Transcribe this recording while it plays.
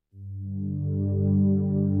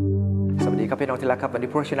ครับพี่น้องที่รักครับวันนี้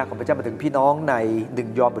พระวจนะของพระเจ้ามาถึงพี่น้องใน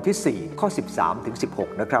1ยอห์นบทที่4ข้อ13ถึง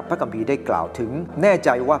16นะครับพระคัมภีร์ได้กล่าวถึงแน่ใจ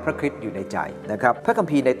ว่าพระคริสต์อยู่ในใจนะครับพระคัม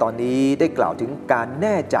ภีร์ในตอนนี้ได้กล่าวถึงการแ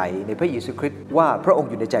น่ใจในพระเยซูคริสต์ว่าพระองค์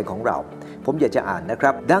อยู่ในใจของเราผมอยากจะอ่านนะครั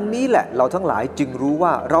บดังนี้แหละเราทั้งหลายจึงรู้ว่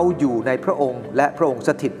าเราอยู่ในพระองค์และพระองค์ส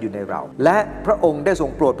ถิตอยู่ในเราและพระองค์ได้ทรง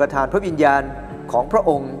โปรดประทานพระวิญญาณของพระ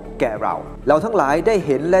องค์แก่เราทั้งหลายได้เ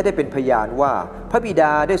ห็นและได้เป็นพยานว่าพระบิด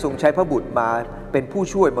าได้ทรงใช้พระบุตรมาเป็นผู้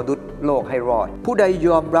ช่วยมนุษย์โลกให้รอดผู้ใดย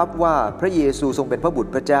อมรับว่าพระเยซูทรงเป็นพระบุต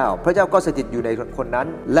รพระเจ้าพระเจ้าก็สถิตอยู่ในคนนั้น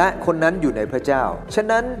และคนนั้นอยู่ในพระเจ้าฉะ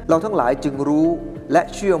นั้นเราทั้งหลายจึงรู้และ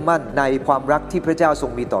เชื่อมั่นในความรักที่พระเจ้าทร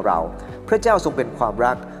งมีต่อเราพระเจ้าทรงเป็นความ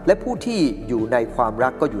รักและผู้ที่อยู่ในความรั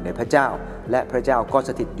กก็อยู่ในพระเจ้าและพระเจ้าก็ส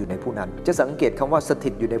ถิตอยู่ในผู้นั้นจะสังเกตคำว่าสถิ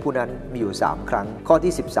ตอยู่ในผู้นั้นมีอยู่3ครั้งข้อ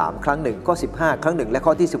ที่13ครั้งหนึ่งข้อ15ครั้งหนึ่งและข้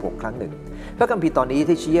อที่16ครั้งหนึ่งพระคัมภีร์ตอนนี้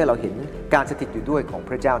ที่ชี้ให้เราเห็นการสถิตอยู่ด้วยของ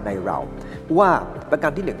พระเจ้าในเราว่าประกา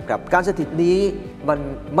รที่1ครับการสถิตนี้มัน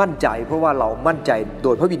มั่นใจเพราะว่าเรามั่นใจโด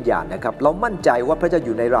ยพระวิญญาณนะครับเรามั่นใจว่าพระเจ้าอ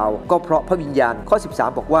ยู่ในเราก็เพราะพระวิญญาณข้อ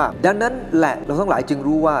13บอกว่าดังนั้นแหละเราทั้งหลายจึง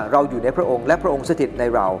รู้ว่าเราอยู่ในพระองค์และพระองค์สถิตใน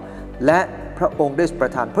เราและพระองค์ได้ปร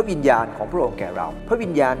ะทานพระวิญญาณของพระองค์แก่เราพระวิ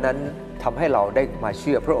ญญาณนั้นทำให้เราได้มาเ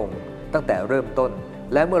ชื่อพระองค์ตั้งแต่เริ่มต้น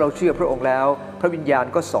และเมื่อเราเชื่อพระองค์แล้วพระวิญญาณ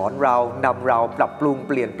ก็สอนเรานำเราปรับปรุงเ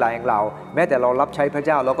ปลี่ยนแปลงเราแม้แต่เรารับใช้พระเ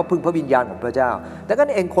จ้าเราก็พึ่งพระวิญญาณของพระเจ้าแต่ก็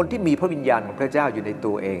เองคนที่มีพระวิญญาณของพระเจ้าอยู่ใน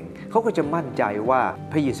ตัวเองเขาก็จะมั่นใจว่า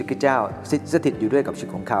พระเยซูคริสต์เจ้าสถิตอยู่ด้วยกับชีวิ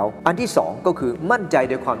ตของเขาอันที่2ก็คือมั่นใจ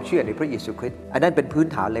โดยความเชื่อในพระเยซูคริสต์อันนั้นเป็นพื้น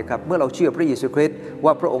ฐานเลยครับเมื่อเราเชื่อพระเยซูคริสต์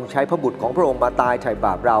ว่าพระองค์ใช้พระบุตรของพระองค์มาตายไถ่บ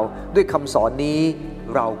าปเราด้วยคำสอนนี้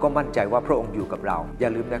เราก็มั่นใจว่าพระองค์อยู่กับเราอย่า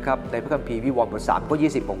ลืมนะครับในพระคัมภีร์วิวรณ์บท3ข้อ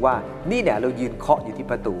20บอกว่านี่แหละเรายืนเคาะอยู่ที่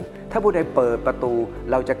ประตูถ้าผู้ใดเปิดประตู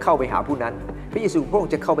เราจะเข้าไปหาผู้นั้นพระเยซูพระอง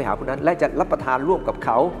ค์จะเข้าไปหาผู้นั้นและจะรับประทานร่วมกับเข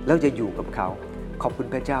าแล้วจะอยู่กับเขาขอบคุณ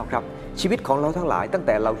พระเจ้าครับชีวิตของเราทั้งหลายตั้งแ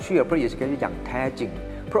ต่เราเชื่อพระเยซูคริสต์อย่างแท้จริง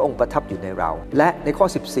พระองค์ประทับอยู่ในเราและในข้อ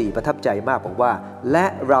14ประทับใจมากบอกว่าและ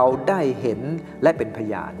เราได้เห็นและเป็นพ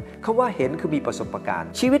ยานคำว่าเห็นคือมีประสบการณ์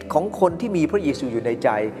ชีวิตของคนที่มีพระเยซูอยู่ในใจ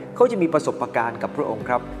เขาจะมีประสบการณ์กับพระองค์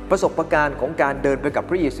ครับประสบการณ์ของการเดินไปกับ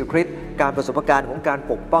พระเยซูคริสต์การประสบการณ์ของการ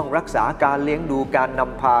ปกป้องรักษาการเลี้ยงดูการน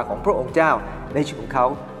ำพาของพระองค์เจ้าในชีวิตของเขา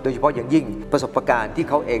โดยเฉพาะอย่างยิ่งประสบการณ์ที่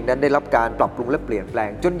เขาเองนั้นได้รับการปรับปรุงและเปลี่ยนแปลง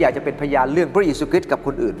จนอยากจะเป็นพยานเรื่องพระเยซูคริสต์กับค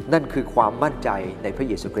นอื่นนั่นคือความมั่นใจในพระ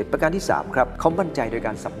เยซูคริสต์ประการที่3ครับเขามั่นใจโดยก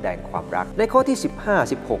ารสำแดงความรักในข้อที่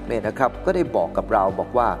15-16เนี่ยนะครับก็ได้บอกกับเราบอก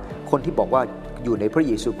ว่าคนที่บอกว่าอยู่ในพระเ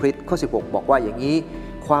ยซูคริสต์ข้อ16บอกว่าอย่างนี้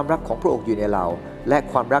ความรักของพระองค์อยู่ในเราและ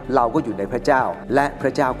ความรักเราก็อยู่ในพระเจ้าและพร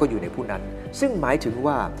ะเจ้าก็อยู่ในผู้นั้นซึ่งหมายถึง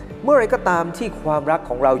ว่าเมื่อไรก็ตามที่ความรัก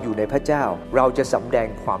ของเราอยู่ในพระเจ้าเราจะสำแดง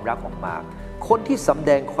ความรักออกมาคนที่สำแ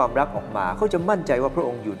ดงความรักออกมาเขาจะมั่นใจว่าพระอ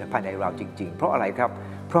งค์อยู่ภายในเราจริงๆเพราะอะไรครับ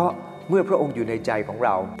เพราะเมื่อพระองค์อยู่ในใจของเร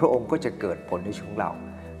าพระองค์ก็จะเกิดผลในชีวิตของเ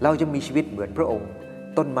ราจะมีชีวิตเหมือนพระองค์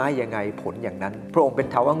ต้นไม้ยังไงผลอย่างนั้นพระองค์เป็น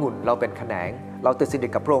เถาวัลย์องุ่นเราเป็นแขนงเราติดสนิท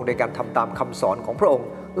กับพระองค์ในการทำตามคำสอนของพระองค์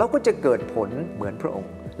เราก็จะเกิดผลเหมือนพระองค์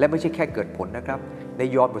และไม่ใช่แค่เกิดผลนะครับใน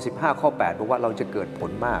ยอห์นบท15ข้อ8บอกว่าเราจะเกิดผ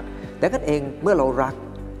ลมากแต่กันเองเมื่อเรารัก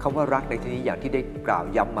คำว่ารักในที่นี้อย่างที่ได้กล่าว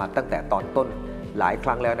ย้ำมาตั้งแต่ตอนต้นหลายค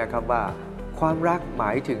รั้งแล้วนะครับว่าความรักหม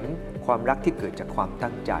ายถึงความรักที่เกิดจากความ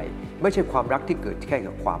ตั้งใจไม่ใช่ความรักที่เกิดแค่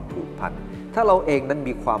กับความผูกพันถ้าเราเองนั้น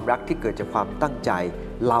มีความรักที่เกิดจากความตั้งใจ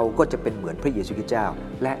เราก็จะเป็นเหมือนพระเยซูคริสต์เจ้า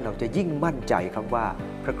และเราจะยิ่งมั่นใจครับว่า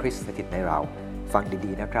พระคริสต์สถิตในเราฟัง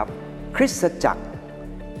ดีๆนะครับคริสตจักร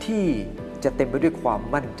ที่จะเต็มไปด้วยความ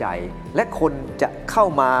มั่นใจและคนจะเข้า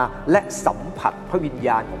มาและสัมผัสพระวิญญ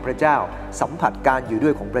าณของพระเจ้าสัมผัสการอยู่ด้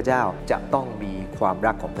วยของพระเจ้าจะต้องมีความ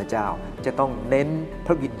รักของพระเจ้าจะต้องเน้นพ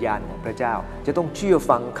ระวิญญาณของพระเจ้าจะต้องเชื่อ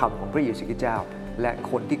ฟังคำของพระเยซูคริสต์เจ้าและ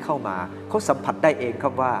คนที่เข้ามาเขาสัมผัสได้เองครั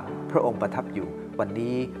บว่าพระองค์ประทับอยู่วัน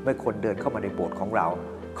นี้เมื่อคนเดินเข้ามาในโบสถ์ของเรา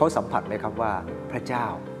เขาสัมผัสไหมครับว่าพระเจ้า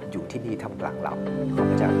อยู่ที่นี่ท่ามกลางเราขอ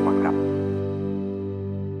พระเจ้า